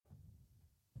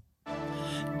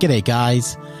G'day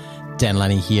guys, Dan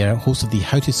Lenny here, host of the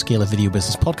How to Scale a Video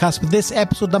Business podcast with this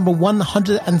episode number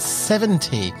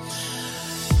 170,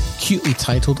 cutely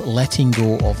titled Letting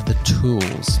Go of the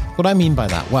Tools. What do I mean by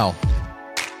that? Well,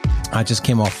 I just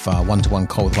came off a one-to-one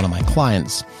call with one of my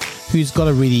clients who's got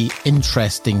a really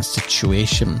interesting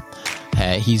situation.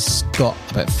 He's got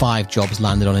about 5 jobs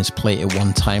landed on his plate at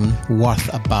one time,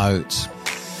 worth about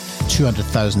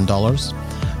 $200,000.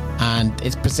 And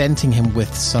it's presenting him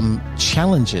with some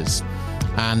challenges.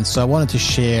 And so I wanted to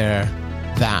share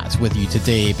that with you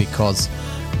today because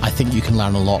I think you can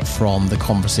learn a lot from the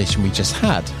conversation we just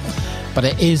had. But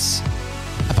it is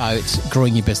about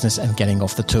growing your business and getting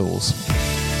off the tools.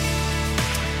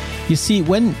 You see,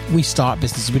 when we start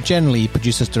businesses, we're generally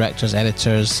producers, directors,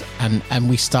 editors, and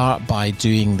we start by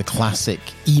doing the classic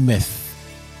E-Myth,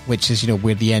 which is,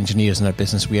 we're the engineers in our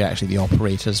business. We're actually the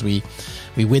operators. We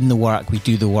win the work, we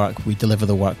do the work, we deliver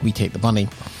the work, we take the money.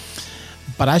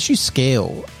 But as you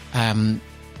scale,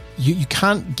 you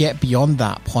can't get beyond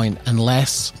that point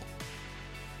unless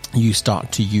you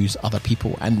start to use other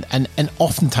people. And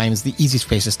oftentimes the easiest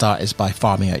place to start is by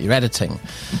farming out your editing.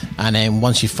 And then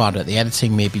once you've farmed out the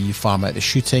editing, maybe you farm out the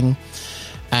shooting.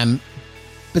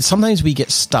 But sometimes we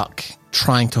get stuck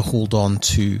trying to hold on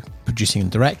to producing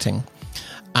and directing.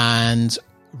 And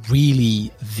really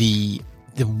the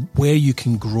where you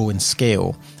can grow and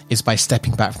scale is by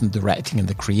stepping back from the directing and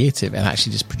the creative and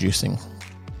actually just producing.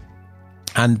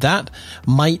 And that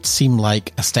might seem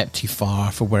like a step too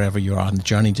far for wherever you are on the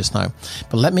journey just now.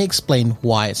 But let me explain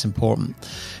why it's important.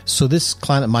 So this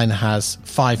client of mine has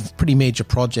 5 pretty major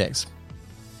projects.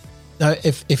 Now,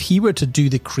 if he were to do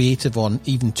the creative on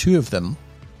even 2 of them,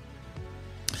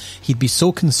 he'd be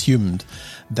so consumed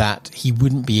that he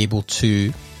wouldn't be able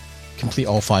to complete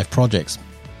all 5 projects,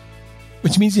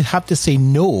 which means he'd have to say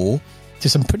no to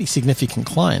some pretty significant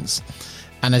clients.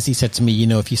 And as he said to me,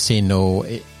 if you say no,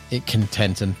 it can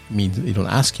tend to mean that they don't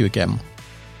ask you again.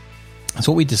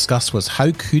 So what we discussed was,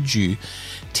 how could you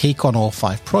take on all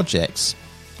 5 projects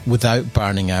without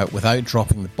burning out, without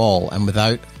dropping the ball, and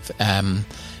without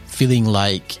feeling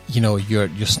like, you're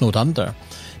snowed under?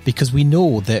 Because we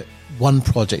know that one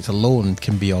project alone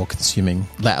can be all consuming,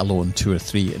 let alone 2 or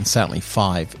 3, and certainly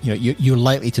 5. You're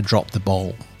likely to drop the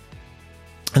ball.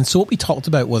 And so what we talked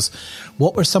about was,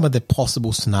 what were some of the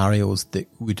possible scenarios that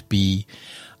would be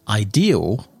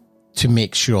ideal to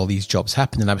make sure all these jobs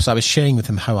happen? And I was sharing with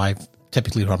him how I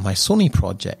typically run my Sony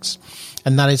projects.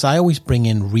 And that is, I always bring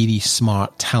in really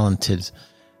smart, talented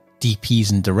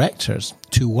DPs and directors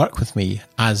to work with me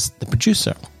as the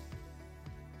producer.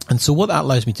 And so what that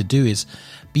allows me to do is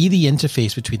be the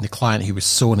interface between the client, who was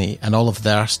Sony, and all of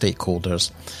their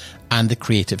stakeholders and the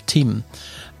creative team.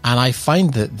 And I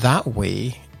find that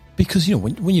way, because,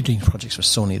 when you're doing projects for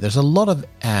Sony, there's a lot of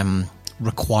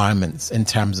requirements in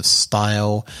terms of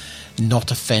style,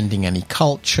 not offending any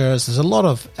cultures. There's a lot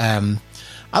of,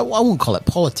 I won't call it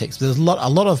politics, but there's a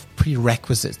lot of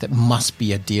prerequisites that must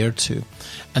be adhered to.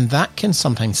 And that can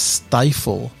sometimes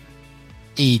stifle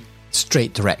a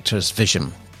straight director's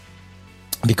vision,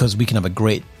 because we can have a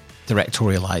great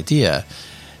directorial idea,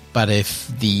 but if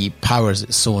the powers at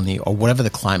Sony or whatever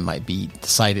the client might be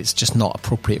decide it's just not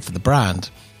appropriate for the brand,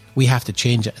 we have to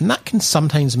change it. And that can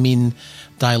sometimes mean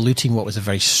diluting what was a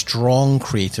very strong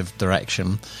creative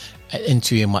direction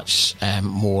into a much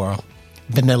more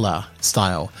vanilla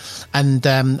style. And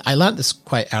I learned this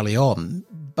quite early on,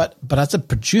 but as a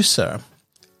producer,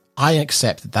 I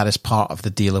accept that is part of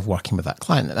the deal of working with that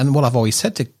client. And what I've always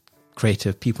said to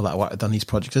creative people that I work with on these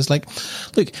projects is like,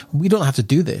 look, we don't have to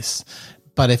do this,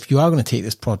 but if you are going to take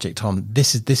this project on,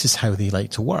 this is how they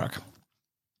like to work.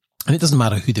 And it doesn't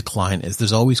matter who the client is.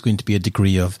 There's always going to be a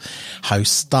degree of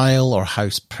house style or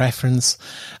house preference.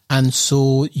 And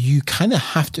so you kind of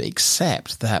have to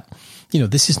accept that,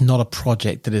 this is not a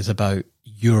project that is about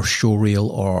your showreel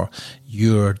or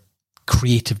your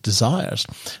creative desires.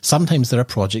 Sometimes there are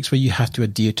projects where you have to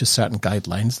adhere to certain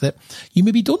guidelines that you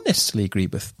maybe don't necessarily agree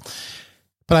with.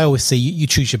 But I always say you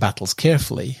choose your battles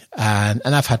carefully. And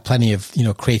I've had plenty of,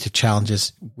 creative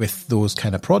challenges with those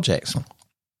kind of projects.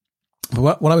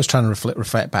 But what I was trying to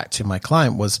reflect back to my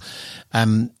client was,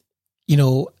 it's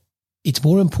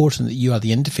more important that you are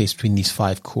the interface between these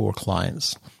 5 core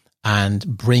clients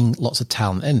and bring lots of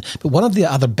talent in. But one of the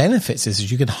other benefits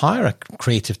is you can hire a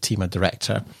creative team, a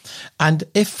director. And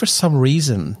if for some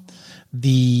reason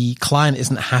the client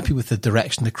isn't happy with the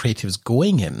direction the creative is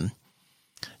going in,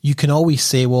 you can always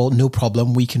say, well, no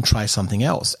problem, we can try something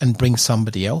else and bring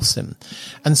somebody else in.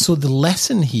 And so the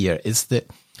lesson here is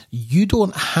that you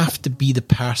don't have to be the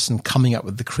person coming up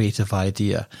with the creative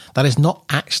idea. That is not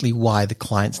actually why the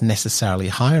client's necessarily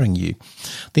hiring you.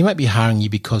 They might be hiring you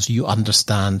because you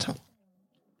understand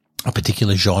a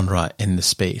particular genre in the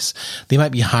space. They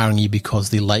might be hiring you because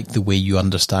they like the way you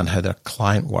understand how their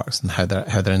client works and how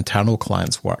their internal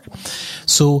clients work.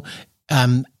 So,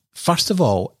 first of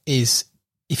all, is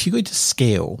if you go to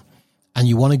scale and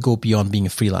you want to go beyond being a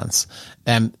freelance,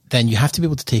 then you have to be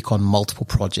able to take on multiple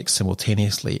projects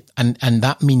simultaneously. And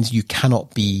that means you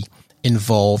cannot be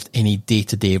involved in a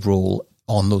day-to-day role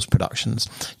on those productions.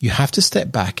 You have to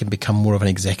step back and become more of an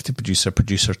executive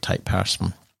producer type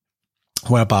person,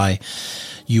 whereby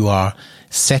you are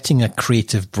setting a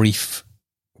creative brief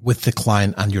with the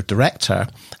client and your director,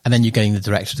 and then you're getting the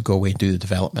director to go away and do the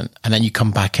development. And then you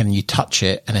come back and you touch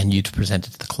it, and then you present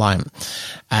it to the client.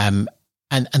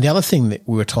 And the other thing that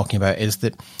we were talking about is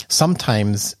that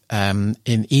sometimes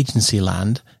in agency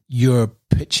land, you're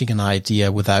pitching an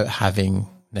idea without having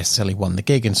necessarily won the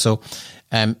gig. And so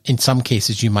in some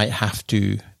cases, you might have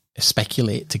to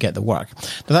speculate to get the work.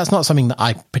 Now, that's not something that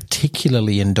I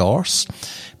particularly endorse,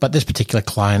 but this particular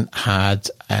client had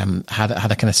a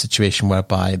kind of situation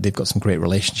whereby they've got some great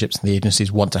relationships and the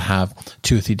agencies want to have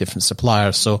 2 or 3 different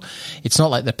suppliers. So it's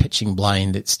not like they're pitching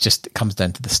blind. It comes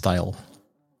down to the style.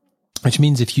 Which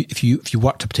means if you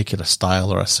worked a particular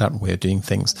style or a certain way of doing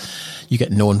things, you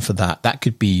get known for that. That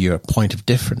could be your point of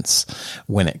difference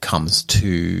when it comes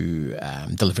to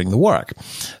delivering the work.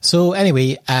 So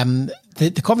anyway,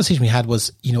 the conversation we had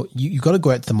was, you got to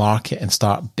go out to the market and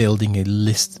start building a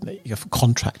list of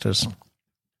contractors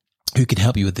who could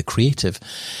help you with the creative.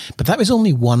 But that was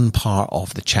only one part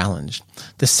of the challenge.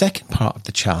 The second part of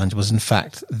the challenge was, in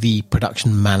fact, the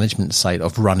production management side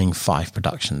of running 5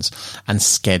 productions and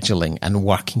scheduling and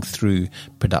working through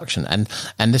production.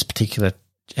 And this particular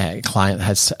client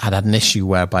had an issue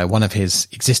whereby one of his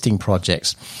existing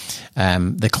projects,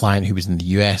 the client who was in the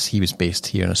US, he was based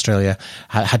here in Australia,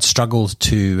 had struggled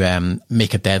to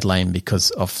make a deadline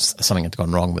because of something had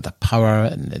gone wrong with the power,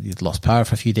 and he'd lost power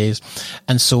for a few days.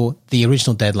 And so the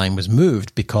original deadline was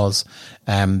moved because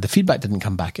the feedback didn't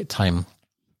come back at time.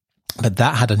 But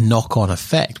that had a knock-on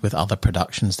effect with other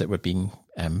productions that were being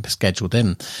scheduled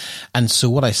in. And so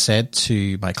what I said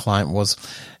to my client was,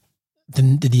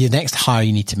 the next hire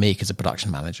you need to make is a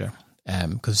production manager,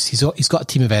 because he's got a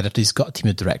team of editors, he's got a team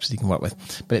of directors he can work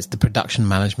with, but it's the production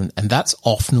management, and that's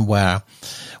often where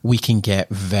we can get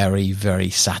very, very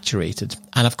saturated.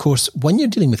 And of course, when you're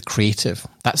dealing with creative,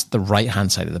 that's the right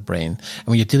hand side of the brain, and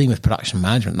when you're dealing with production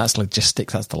management, that's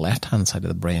logistics, that's the left hand side of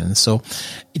the brain. And so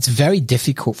it's very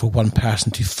difficult for one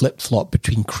person to flip flop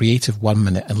between creative 1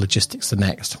 minute and logistics the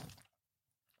next.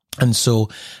 And so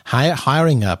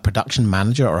hiring a production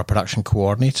manager or a production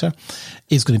coordinator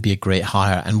is going to be a great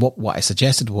hire. And what I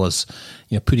suggested was,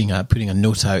 putting a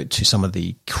note out to some of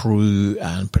the crew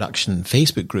and production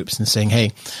Facebook groups and saying,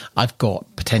 hey, I've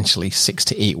got potentially 6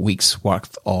 to 8 weeks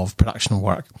worth of production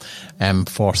work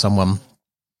for someone.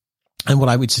 And what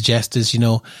I would suggest is,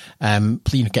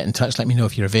 please get in touch. Let me know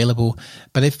if you're available.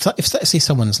 But if let's say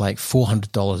someone's like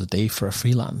 $400 a day for a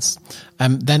freelance,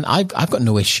 then I've got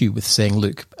no issue with saying,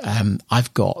 look,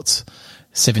 I've got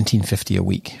 $1,750 a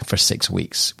week for 6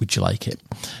 weeks. Would you like it?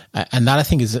 And that, I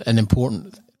think, is an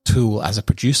important tool as a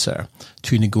producer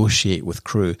to negotiate with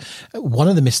crew. One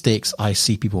of the mistakes I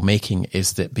see people making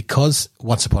is that because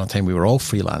once upon a time we were all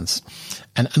freelance,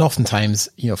 and oftentimes,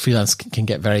 freelance can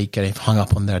get very kind of hung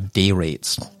up on their day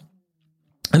rates.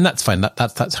 And that's fine.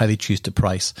 That's how they choose to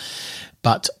price.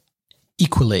 But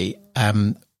equally,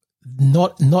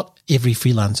 not every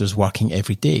freelancer is working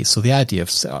every day. So the idea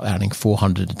of earning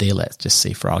 $400 a day, let's just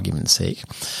say for argument's sake,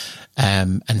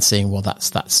 and saying, well, that's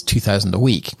 $2,000 a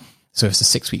week. So if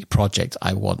it's a 6-week project,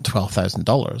 I want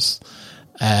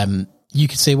 $12,000. You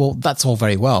could say, well, that's all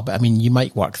very well, but I mean, you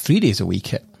might work 3 days a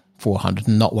week at $400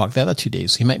 and not work the other 2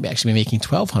 days. So you might actually be making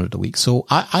 $1,200 a week. So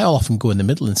I often go in the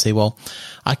middle and say, well,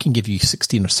 I can give you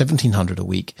 $1,600 or $1,700 a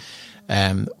week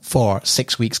for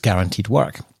 6 weeks guaranteed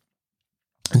work.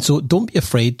 And so don't be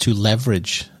afraid to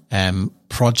leverage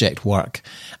project work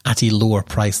at a lower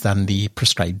price than the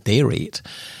prescribed day rate,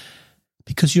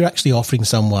 because you're actually offering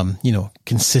someone,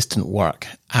 consistent work,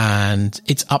 and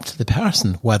it's up to the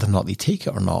person whether or not they take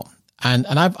it or not. And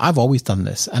I've always done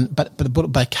this.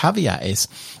 But my caveat is,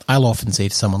 I'll often say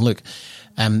to someone, look,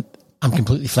 I'm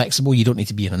completely flexible. You don't need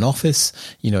to be in an office.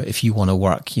 If you want to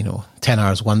work, 10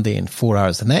 hours one day and 4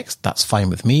 hours the next, that's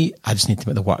fine with me. I just need to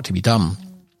make the work to be done.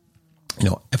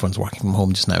 Everyone's working from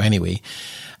home just now anyway.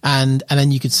 And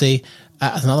then you could say,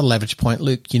 as another leverage point,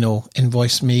 look,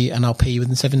 invoice me and I'll pay you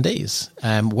within 7 days.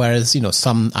 Whereas,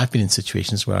 I've been in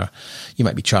situations where you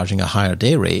might be charging a higher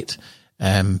day rate,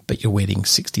 but you're waiting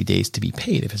 60 days to be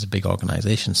paid if it's a big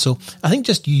organization. So I think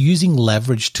just using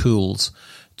leverage tools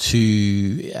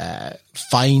to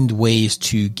find ways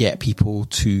to get people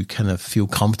to kind of feel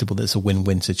comfortable that it's a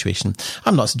win-win situation.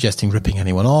 I'm not suggesting ripping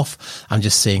anyone off. I'm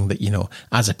just saying that,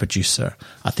 as a producer,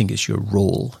 I think it's your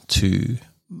role to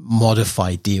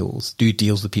modify deals, do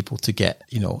deals with people to get,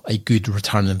 a good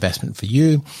return on investment for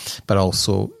you, but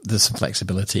also there's some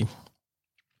flexibility.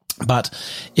 But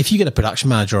if you get a production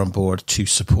manager on board to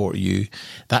support you,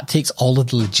 that takes all of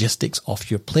the logistics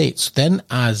off your plate. So then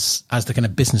as the kind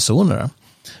of business owner,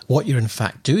 what you're in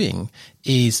fact doing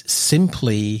is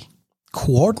simply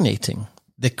coordinating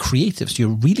the creatives. You're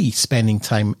really spending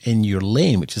time in your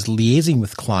lane, which is liaising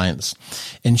with clients,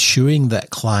 ensuring that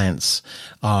clients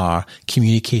are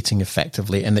communicating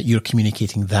effectively and that you're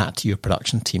communicating that to your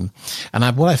production team. And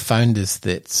what I found is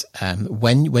that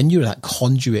when you're that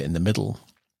conduit in the middle,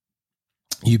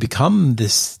 you become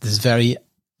this very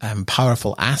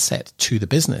powerful asset to the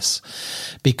business,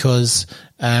 because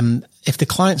if the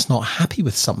client's not happy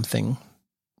with something,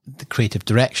 the creative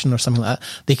direction or something like that,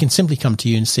 they can simply come to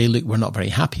you and say, look, we're not very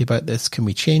happy about this. Can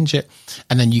we change it?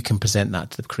 And then you can present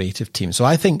that to the creative team. So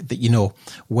I think that,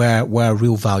 where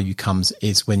real value comes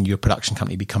is when your production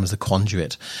company becomes the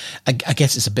conduit. I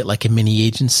guess it's a bit like a mini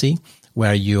agency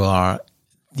where you are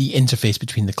the interface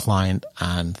between the client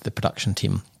and the production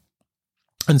team.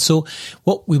 And so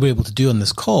what we were able to do on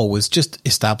this call was just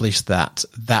establish that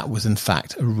was in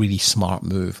fact a really smart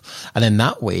move. And in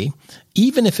that way,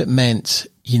 even if it meant,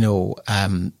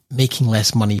 making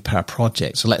less money per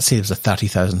project. So let's say it was a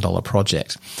 $30,000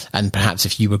 project, and perhaps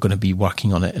if you were going to be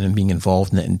working on it and being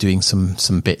involved in it and doing some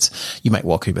bits, you might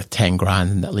walk away with 10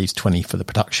 grand and that leaves 20 for the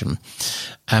production.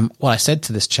 What I said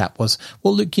to this chap was,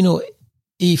 well, look,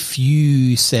 if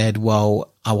you said,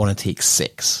 well, I want to take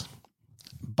 6,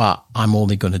 but I'm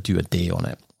only going to do a day on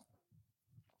it.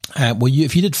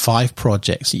 If you did 5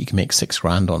 projects that you can make 6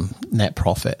 grand on net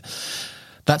profit,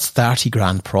 that's 30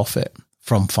 grand profit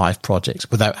from 5 projects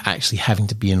without actually having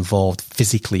to be involved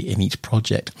physically in each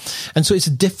project. And so it's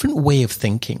a different way of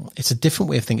thinking. It's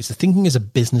thinking as a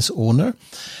business owner.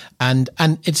 And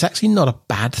it's actually not a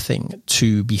bad thing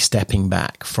to be stepping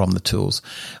back from the tools.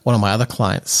 One of my other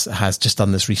clients has just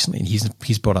done this recently, and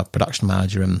he's brought a production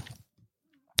manager in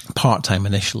part-time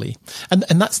initially. And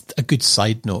that's a good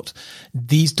side note.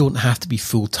 These don't have to be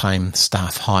full-time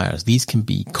staff hires. These can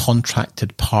be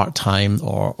contracted part-time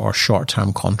or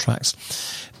short-term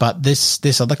contracts. But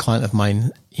this other client of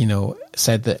mine,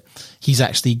 said that he's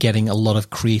actually getting a lot of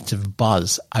creative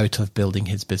buzz out of building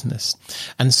his business.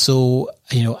 And so,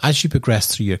 as you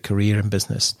progress through your career in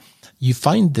business, you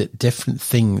find that different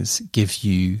things give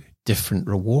you different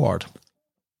reward.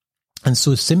 And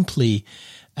so simply,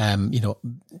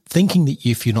 thinking that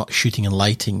if you're not shooting and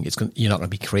lighting, you're not going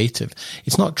to be creative.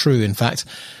 It's not true. In fact,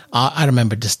 I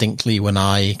remember distinctly when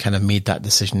I kind of made that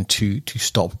decision to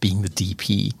stop being the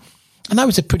DP. And I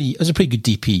was a pretty good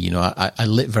DP. I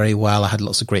lit very well. I had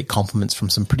lots of great compliments from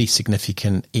some pretty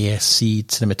significant ASC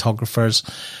cinematographers.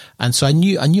 And so I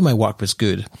knew my work was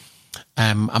good.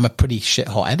 I'm a pretty shit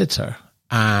hot editor.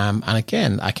 And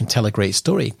again, I can tell a great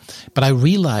story, but I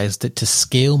realized that to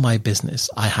scale my business,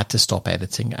 I had to stop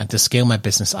editing, and to scale my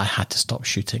business, I had to stop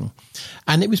shooting.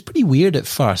 And it was pretty weird at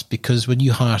first, because when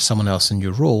you hire someone else in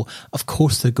your role, of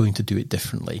course, they're going to do it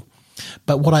differently.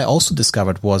 But what I also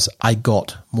discovered was I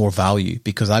got more value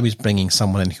because I was bringing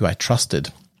someone in who I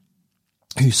trusted,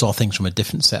 who saw things from a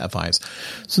different set of eyes.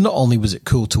 So not only was it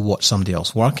cool to watch somebody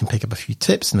else work and pick up a few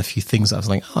tips and a few things that I was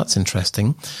like, oh, that's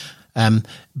interesting.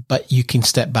 But you can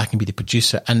step back and be the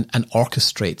producer and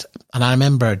orchestrate. And I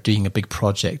remember doing a big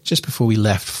project just before we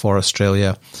left for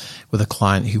Australia with a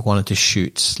client who wanted to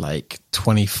shoot like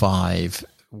 25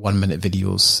 1-minute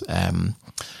videos,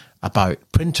 about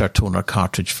printer toner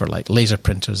cartridge for like laser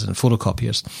printers and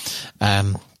photocopiers.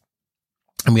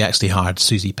 And we actually hired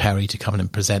Susie Perry to come in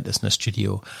and present this in a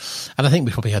studio. And I think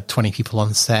we probably had 20 people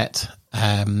on set.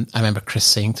 I remember Chris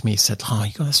saying to me, he said, oh,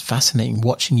 that's fascinating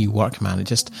watching you work, man.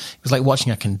 It was like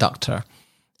watching a conductor.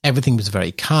 Everything was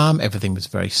very calm. Everything was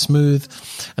very smooth.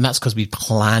 And that's because we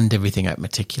planned everything out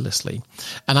meticulously.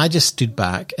 And I just stood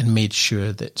back and made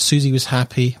sure that Susie was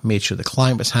happy, made sure the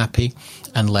client was happy,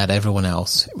 and let everyone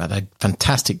else. We had a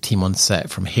fantastic team on set,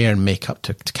 from hair and makeup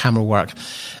to camera work,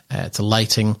 to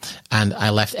lighting. And I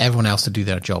left everyone else to do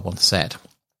their job on set,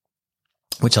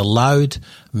 which allowed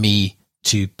me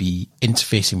to be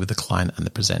interfacing with the client and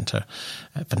the presenter.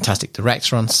 A fantastic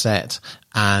director on set,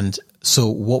 and so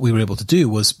what we were able to do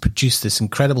was produce this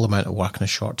incredible amount of work in a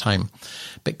short time.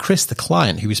 But Chris, the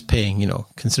client who was paying,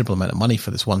 considerable amount of money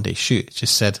for this one day shoot,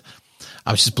 just said,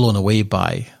 I was just blown away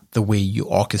by the way you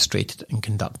orchestrated and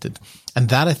conducted. And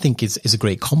that, I think, is a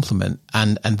great compliment.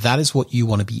 And that is what you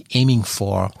want to be aiming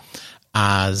for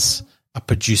as a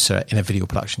producer in a video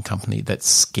production company that's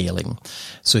scaling.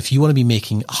 So if you want to be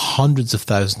making hundreds of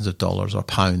thousands of dollars or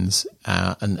pounds,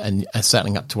 and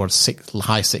certainly up towards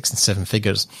high 6 and 7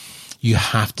 figures, you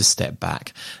have to step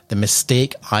back. The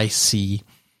mistake I see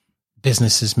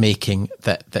businesses making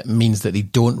that means that they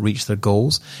don't reach their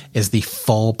goals is they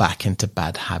fall back into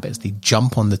bad habits. They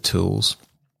jump on the tools,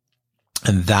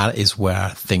 and that is where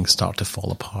things start to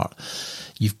fall apart.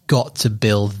 You've got to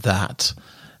build that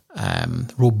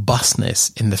robustness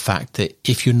in the fact that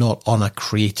if you're not on a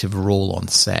creative role on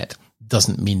set,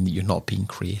 doesn't mean that you're not being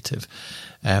creative.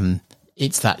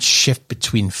 It's that shift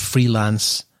between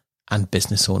freelance and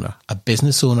business owner. A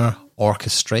business owner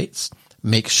orchestrates,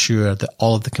 makes sure that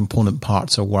all of the component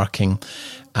parts are working,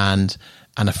 and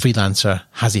a freelancer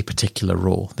has a particular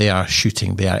role. They are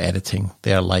shooting, they are editing,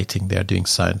 they are lighting, they are doing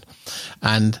sound.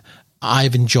 And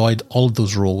I've enjoyed all of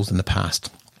those roles in the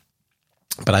past.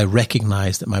 But I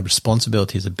recognize that my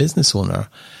responsibility as a business owner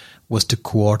was to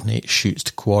coordinate shoots,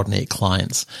 to coordinate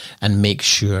clients, and make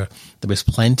sure there was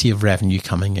plenty of revenue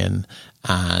coming in,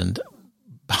 and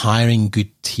hiring good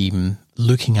team,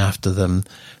 looking after them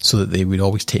so that they would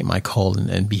always take my call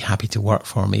and be happy to work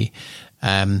for me.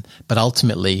 But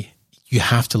ultimately, you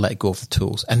have to let go of the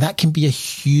tools. And that can be a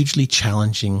hugely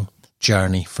challenging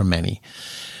journey for many.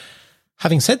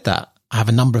 Having said that, I have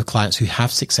a number of clients who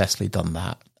have successfully done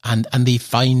that. And they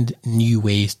find new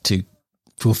ways to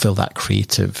fulfill that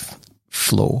creative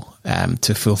flow,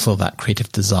 to fulfill that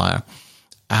creative desire.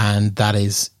 And that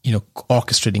is,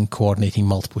 orchestrating, coordinating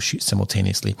multiple shoots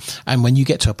simultaneously. And when you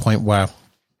get to a point where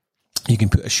you can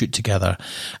put a shoot together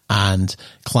and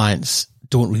clients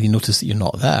don't really notice that you're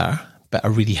not there, but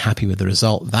are really happy with the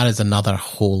result, that is another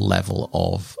whole level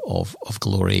of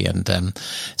glory. And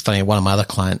it's funny, one of my other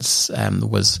clients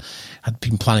had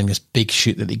been planning this big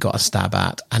shoot that he got a stab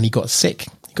at, and he got sick.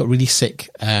 He got really sick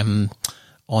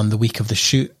on the week of the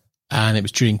shoot, and it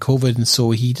was during COVID, and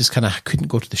so he just kind of couldn't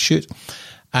go to the shoot.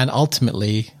 And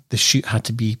ultimately, the shoot had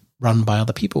to be run by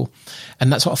other people.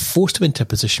 And that sort of forced him into a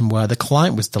position where the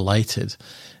client was delighted,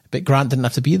 but Grant didn't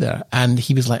have to be there. And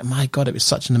he was like, my God, it was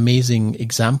such an amazing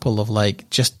example of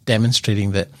just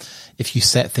demonstrating that if you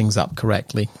set things up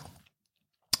correctly,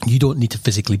 you don't need to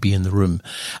physically be in the room.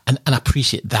 And I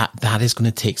appreciate that. That is going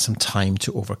to take some time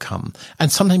to overcome. And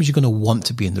sometimes you're going to want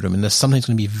to be in the room. And there's sometimes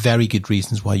going to be very good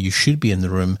reasons why you should be in the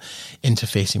room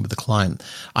interfacing with the client.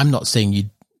 I'm not saying you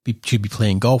should be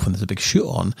playing golf when there's a big shoot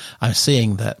on. I'm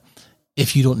saying that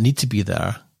if you don't need to be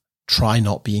there, try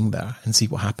not being there and see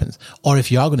what happens. Or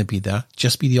if you are going to be there,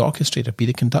 just be the orchestrator, be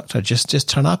the conductor, just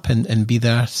turn up and be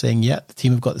there saying, yeah, the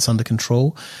team have got this under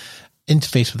control.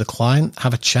 Interface with the client,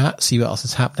 have a chat, see what else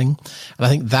is happening. And I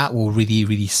think that will really,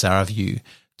 really serve you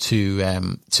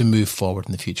to move forward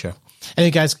in the future.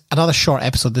 Anyway, guys, another short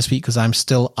episode this week because I'm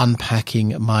still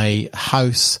unpacking my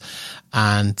house,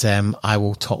 and I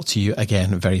will talk to you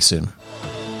again very soon.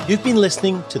 You've been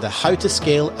listening to the How to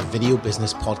Scale a Video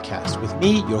Business podcast with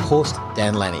me, your host,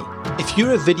 Dan Lenny. If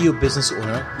you're a video business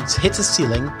owner who's hit a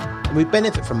ceiling and we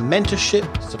benefit from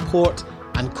mentorship, support,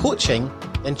 and coaching,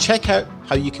 then check out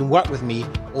how you can work with me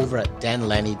over at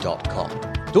danlenny.com.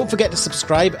 Don't forget to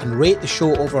subscribe and rate the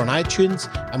show over on iTunes,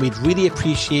 and we'd really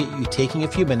appreciate you taking a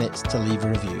few minutes to leave a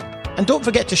review. And don't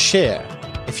forget to share.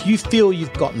 If you feel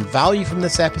you've gotten value from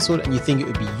this episode and you think it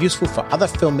would be useful for other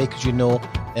filmmakers you know,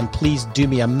 then please do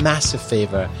me a massive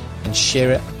favor and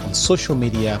share it on social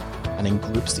media and in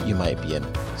groups that you might be in.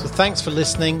 So thanks for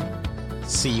listening.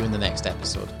 See you in the next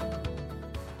episode.